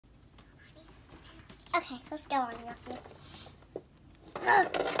Okay, let's go on, Elsie.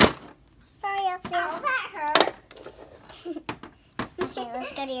 Sorry, Elsie. Oh, that hurts. Okay,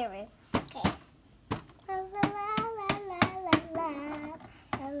 let's go to your room. Okay. La la la la la la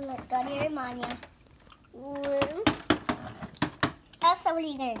la. Go to your room, Anya. Room. Elsa, what are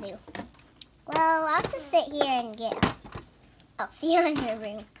you gonna do? Well, I'll just sit here and guess. I'll see you in your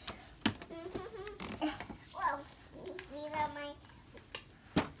room. Well, these are my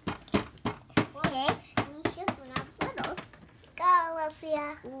Okay. shoes when I was little. Go, Elsia.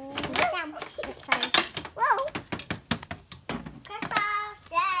 Down. Sorry. Whoa. Christoph,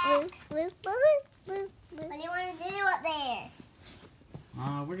 Jack. Woo, woo, woo, woo, woo. What do you want to do up there?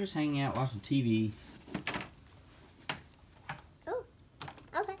 We're just hanging out watching TV.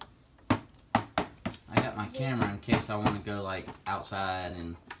 Okay. I got my camera in case I want to go like outside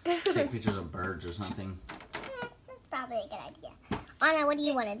and take pictures of birds or something. That's probably a good idea. Anna, what do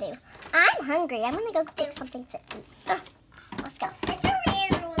you want to do? I'm hungry. I'm gonna go get something to eat. Let's go.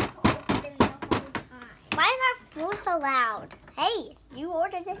 Refrigerator was open the whole time. Why is our food so loud? Hey, you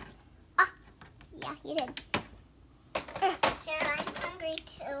ordered it. Ah, yeah, you did. Sure, I'm hungry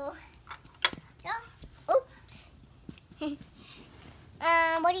too. Oops.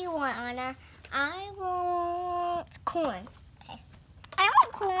 What do you want, Anna? I want corn. Okay. I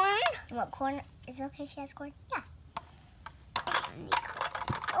want corn. You want corn? Is it okay if she has corn? Yeah.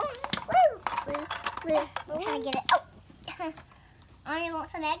 Oh, I'm trying to get it. Oh. Anna, want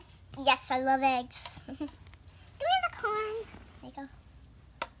some eggs? Yes, I love eggs. Give me the corn. There you go.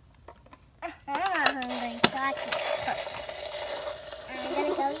 I'm not hungry, so I can cook. I'm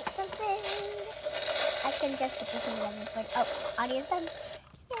gonna go eat something. I can just put this in the oven for. Oh, Audia's done.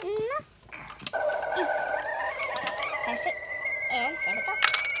 Perfect. And there we go.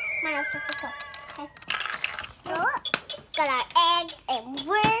 Come on, Elsa, let's go. Okay. Roll up. Got our eggs and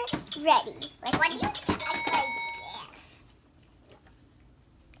we're ready. Like, what do you check like this?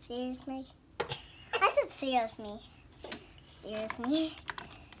 Serious me? I said serious me. Serious me.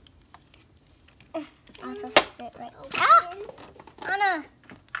 Also sit right. Ah! Anna!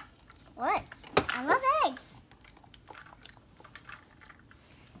 What? I love eggs.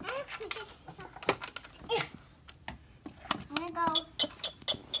 I'm gonna go.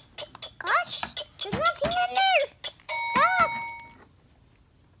 Gosh, there's nothing in there. Ah!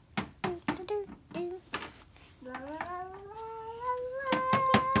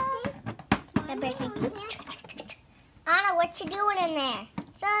 That breaks me too. Anna, what you doing in there?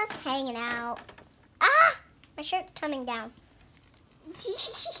 Just hanging out. Ah! My shirt's coming down.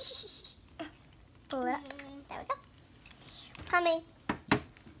 Pull it up. There we go. Coming.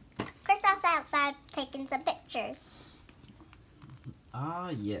 Kristoff's outside taking some pictures.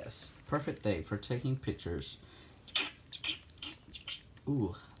 Yes. Perfect day for taking pictures.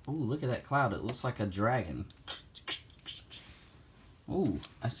 Ooh, look at that cloud. It looks like a dragon. Ooh,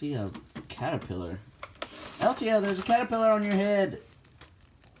 I see a caterpillar. Elsia, there's a caterpillar on your head.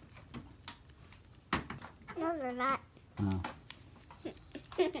 No, they're not. Oh.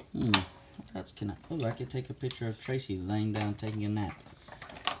 That's can I? Oh, I could take a picture of Tracy laying down taking a nap.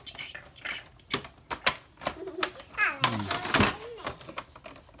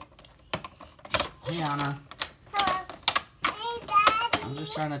 Hey, Anna. Hello. Hey, Daddy. I'm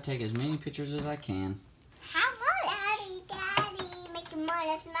just trying to take as many pictures as I can. How much? Daddy, making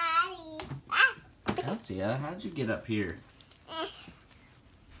more of Maddie. Ah. Elsia, how'd you get up here?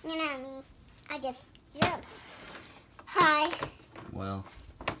 You know me. I just jump. Hi. Well,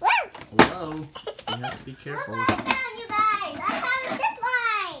 Woo! hello. You have to be careful. Look what I found, you guys. I found a zip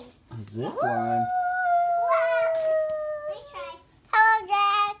line. A zip line. Whoa. Let me try. Hello,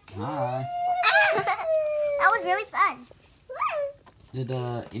 Jack. Hi. That was really fun. Woo. Did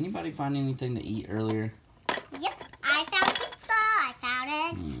anybody find anything to eat earlier? Yep. I found pizza. I found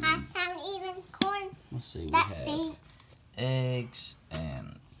eggs. I found even corn. Let's see. We That have stinks. eggs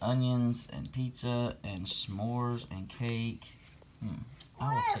and onions and pizza and s'mores and cake.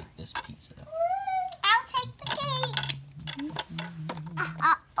 I will take this pizza. I'll take the cake.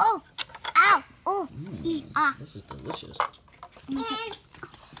 Oh, ow, oh, This is delicious. And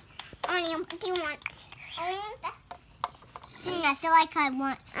onion, what do you want? I feel like I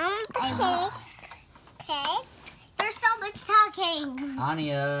want the cake. Cake. There's so much talking.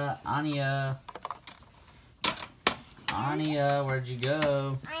 Anya, where'd you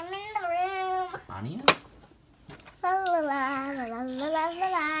go? I'm in the room. Anya? La la la la la la la la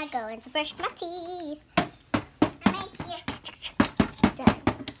la. Going to brush my teeth. I'm right here. Done.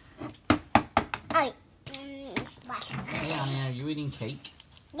 Oh, Hey, Anya, are you eating cake?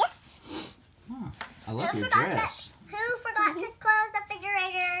 yes. I love Who your forgot dress. Who forgot to close the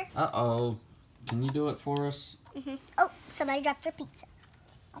refrigerator? Uh-oh. can you do it for us? Oh, somebody dropped their pizza.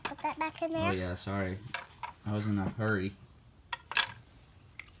 I'll put that back in there. Oh yeah, sorry. I was in a hurry.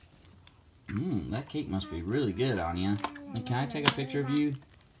 That cake must be really good, Anya. And can I take a picture of you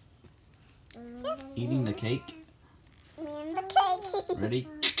eating the cake? And the cake. Ready?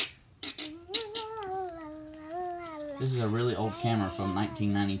 This is a really old camera from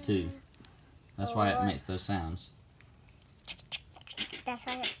 1992. That's why it makes those sounds. That's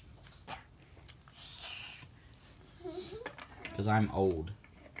right. Because I'm old.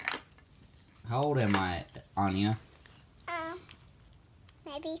 How old am I, Anya?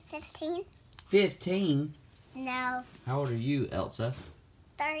 Maybe 15. 15? No. How old are you, Elsa?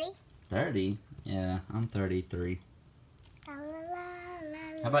 30. 30? Yeah, I'm 33. How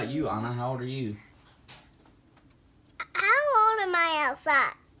about you, Anna? How old are you? How old am I,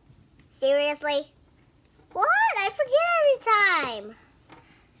 Elsa? Seriously? What? I forget every time.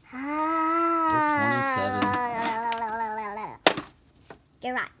 You're 27.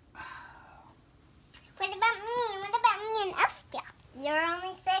 You're right. What about me? What about me and Elsa? You're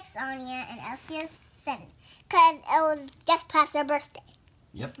only 6, Anya, and Elsa's 7. Because it was just past her birthday.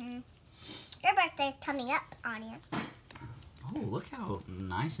 Yep. Your birthday's coming up, Anya. Oh, look how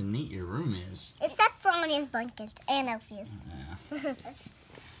nice and neat your room is. Except for Anya's blankets and Elsa's. Yeah,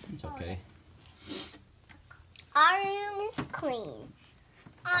 it's okay. Our room is clean.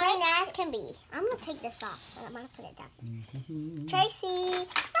 Clean as can be. I'm going to take this off, and I'm going to put it down. Tracy.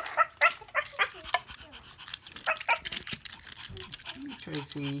 Hey,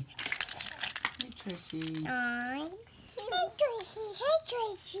 Tracy. Hey, Tracy. Hi. Hey, Tracy. Hey,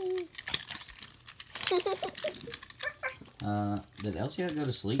 Tracy. Did Elsia go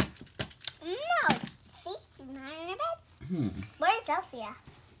to sleep? No. See? She's not in her bed. Where's Elsia?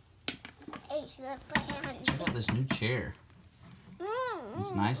 Hey, she was putting her Check out this new chair.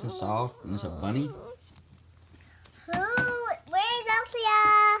 It's nice and soft, and it's a bunny. Where's Elsia?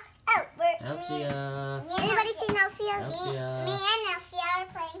 Oh, Elsia. Anybody seen Elsia? Elsia. Me and Elsa are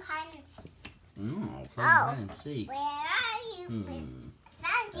playing hide and seek. Oh, playing hide and seek. Where are you?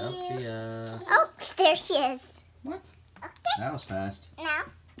 Found you. Elsia. Oh, there she is. What? Okay. That was fast. Now,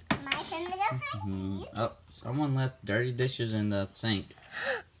 my turn to go hide. Oh, someone left dirty dishes in the sink.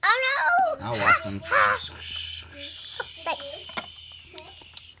 Oh, no. I'll wash them.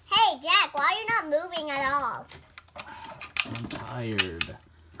 Hey, Jack, why are you not moving at all? I'm tired.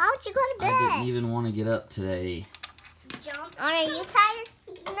 Why don't you go to bed? I didn't even want to get up today. Jump. Are you tired?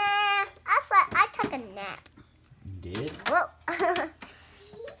 Nah, I took a nap. You did? Whoa. I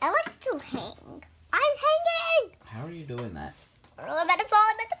like to hang. I'm hanging. How are you doing that? I'm about to fall.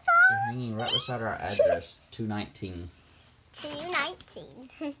 You're hanging right beside our address, 219. 219.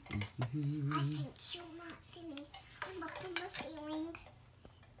 I think she'll not see me. I'm up in the ceiling.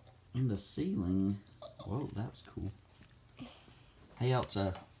 In the ceiling? Whoa, that was cool. Hey,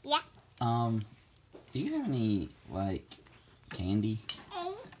 Elsa. Yeah. Do you have any, like, candy?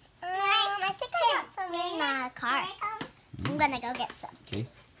 I think I got some in my car. I'm gonna go get some. Okay.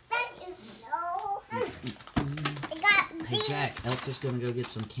 Thank you. No. I got Hey, these. Jack, Elsa's gonna go get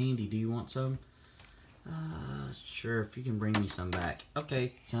some candy. Do you want some? Sure, if you can bring me some back.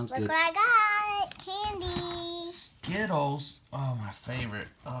 Okay, sounds Look good. what I got. Candy. Skittles. Oh, my favorite.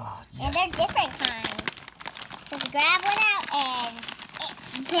 Oh, And yes. they're different kinds. Just grab one out and it's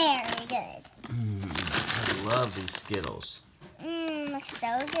very good. I love these Skittles. Looks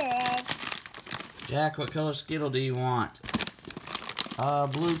so good. Jack, what color Skittle do you want?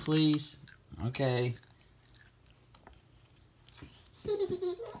 Blue, please. Okay.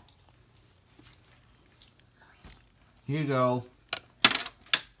 Here you go.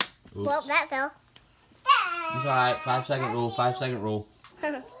 Oops. Well, that fell. It's alright. 5 second rule. 5 second rule.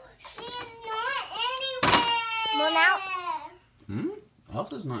 She's not anywhere. Well, now.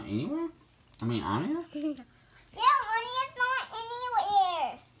 Elsa's not anywhere? I mean, Anya? Yeah, Anya's not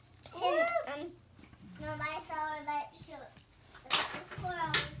anywhere. Nobody saw her, but she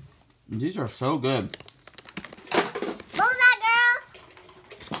was. These are so good. What was that, girls?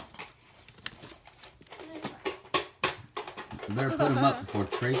 You better put them up before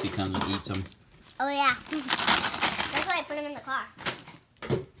Tracy comes and eats them. Oh, yeah. That's why I put them in the car.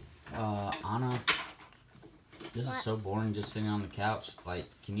 Anna, this What? is so boring just sitting on the couch. Like,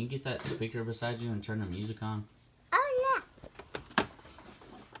 can you get that speaker beside you and turn the music on? Oh,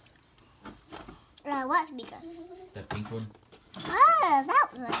 yeah. What speaker? That pink one? Oh, that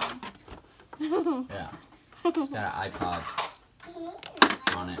one. Yeah. It's got an iPod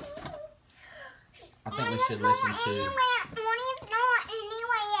on it. I think we should listen to... Anya's not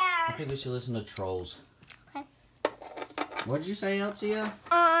anywhere. I think we should listen to Trolls. Okay. What'd you say, Elsa?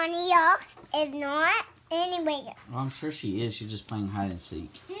 Anya is not anywhere. Well, I'm sure she is. She's just playing hide and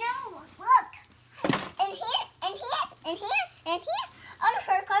seek. No, look. And here, and here, and here, and here. On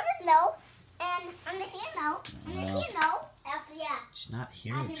her covers, no. And under here, no. Under here, no. Elsa. She's not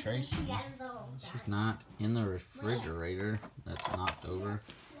here, Tracy. She's not in the refrigerator that's knocked over.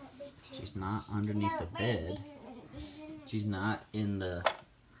 She's not underneath the bed. She's not in the...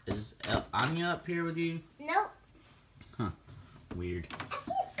 Is Anya up here with you? Nope. Huh. Weird.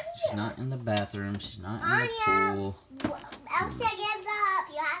 She's not in the bathroom. She's not in the pool. Elsa gives up.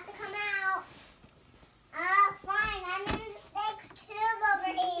 You have to come out. Fine. I'm in this big tube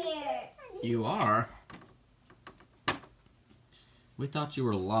over here. You are? We thought you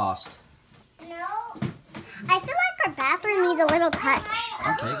were lost. No. I feel like our bathroom needs a little touch.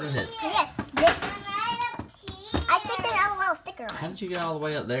 Okay, go ahead. Yes, this. I sticked an LOL sticker on. How did you get all the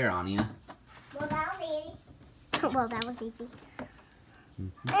way up there, Anya? Well, that was easy. Well, that was easy.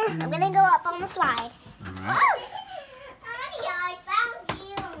 I'm gonna go up on the slide. All right. Anya, I found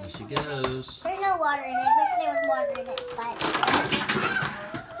you. There she goes. There's no water in it. I wish there was water in it, but.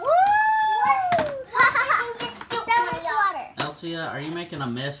 Woo! So much water. Elsa, are you making a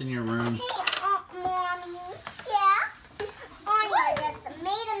mess in your room? Hey, Mommy. Yeah. Anya just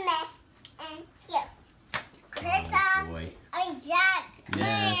made a mess, and here. Oh, boy. Jack.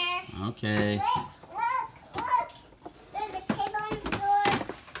 Yes. Okay. Look. There's a table on the floor.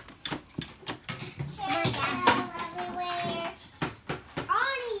 Chairs everywhere.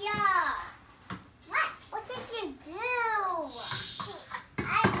 Anya! What did you do? She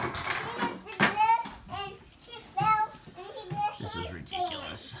just did this, and she fell, and she did This is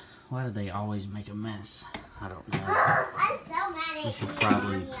ridiculous. Why do they always make a mess? I don't know. I'm so mad at We should you,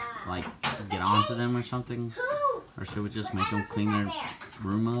 probably, Anya. like, get onto them or something. Who? Or should we just make them clean their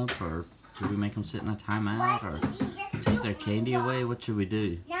room up? Or should we make them sit in a timeout? Or take their candy away? What should we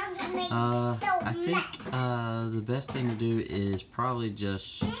do? I think the best thing to do is probably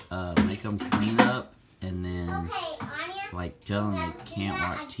just make them clean up and then like tell them they can't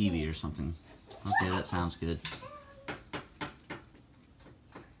watch TV or something. Okay, that sounds good.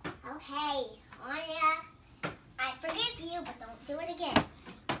 Okay, Anya, I forgive you, but don't do it again.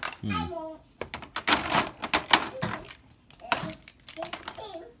 I won't.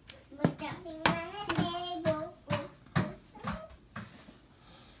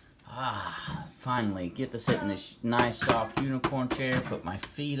 Ah, finally get to sit in this nice soft unicorn chair, put my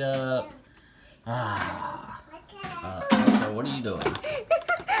feet up. So what are you doing?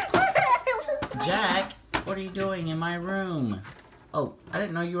 Jack, what are you doing in my room? Oh, I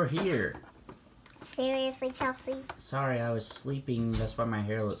didn't know you were here. Seriously, Chelsea? Sorry, I was sleeping. That's why my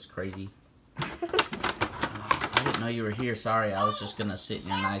hair looks crazy. I didn't know you were here. Sorry, I was just gonna sit in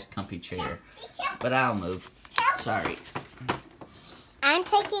your nice comfy chair. But I'll move. Sorry. I'm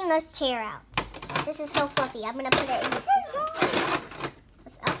taking this chair out. This is so fluffy. I'm gonna put it in this.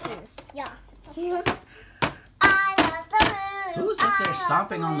 What's Elsie's? Yeah. I love the room. Who's up there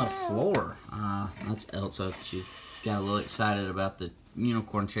stomping on the floor? That's Elsa. She got a little excited about the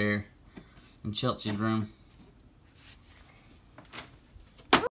unicorn chair in Chelsea's room.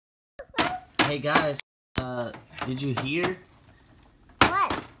 Hey guys, did you hear?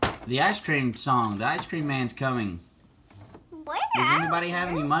 What? The ice cream song. The ice cream man's coming. Where? Does anybody have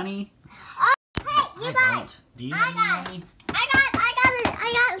any money? Oh, hey, you I got don't. it. Do you have any money? I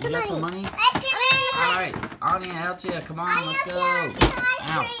got You got some money? Ice cream. Alright, Anya, Elsa, come on, let's go. Ice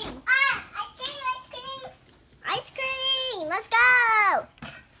Ow. cream. Ice cream. Ice cream. Let's go.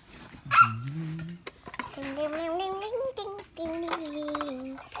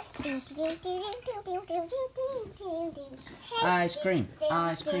 Ice cream,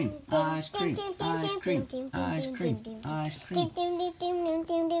 ice cream, ice cream, ice cream, ice cream, ice cream.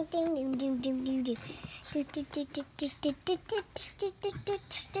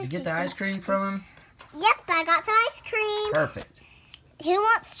 Did you get the ice cream from him? Yep, I got some ice cream. Perfect. Who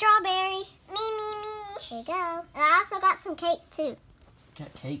wants strawberry? Me. Here you go. And I also got some cake too.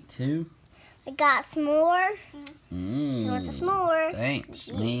 Got cake too? We got s'more. Who Mmm. wants a s'more?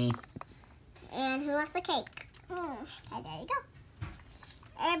 Thanks, me. And who wants the cake? Me. Okay, there you go.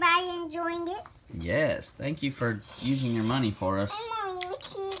 Everybody enjoying it? Yes, thank you for using your money for us. I'm only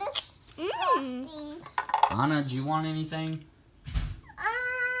mixing this frosting. Anna, do you want anything?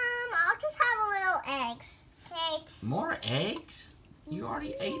 I'll just have a little eggs. Okay. More eggs? You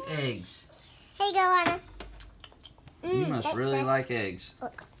already ate eggs. Here you go, Anna. You must that's really this. like eggs.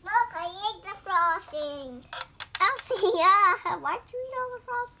 Look, I ate the frosting. Elsie, yeah. Why'd you eat all the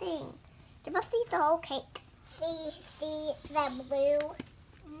frosting? You must eat the whole cake. See that blue?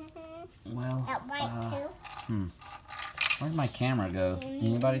 Well, That white too? Where'd my camera go?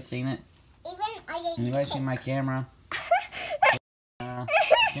 Anybody seen it? Anybody seen my camera?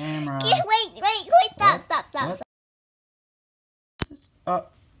 Camera. Wait, stop. Oh,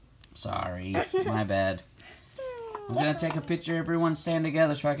 sorry. My bad. I'm gonna take a picture. Everyone stand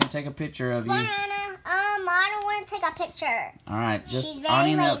together so I can take a picture of you. Anna, I don't want to take a picture. All right, just She's very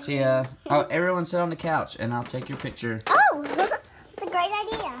Ani and lazy. Elsia. Oh, everyone sit on the couch and I'll take your picture. Oh, that's a great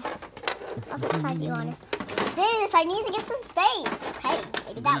idea. I'm so excited you want it. Sis, I need to get some space. Okay,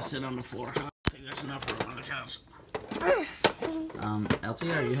 maybe I'm that gonna sit on the floor. I think there's enough room on the couch.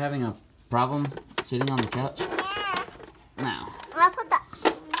 Elsia, are you having a problem sitting on the couch? Yeah. No. I'll put the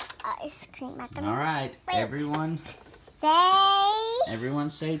ice cream back on. All right, Wait. everyone Say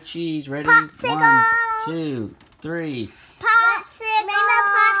say cheese. Ready? Popsicles. 1, 2, 3.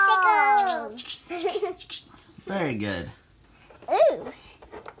 popsicles. Very good. Ooh.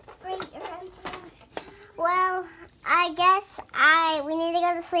 Well, I guess we need to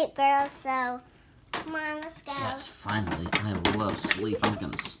go to sleep, girls. So come on, let's go. Yes, finally. I love sleep. I'm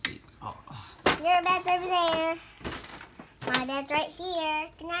gonna sleep. Oh. Your bed's over there. My bed's right here.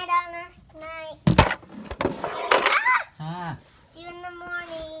 Good night, Anna. Good night. Ah. See you in the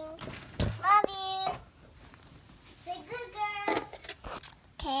morning. Love you. Say good, girls.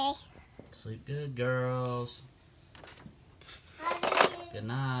 Okay. Sleep good, girls. Love you. Good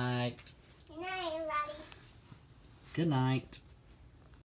night. Good night, everybody. Good night.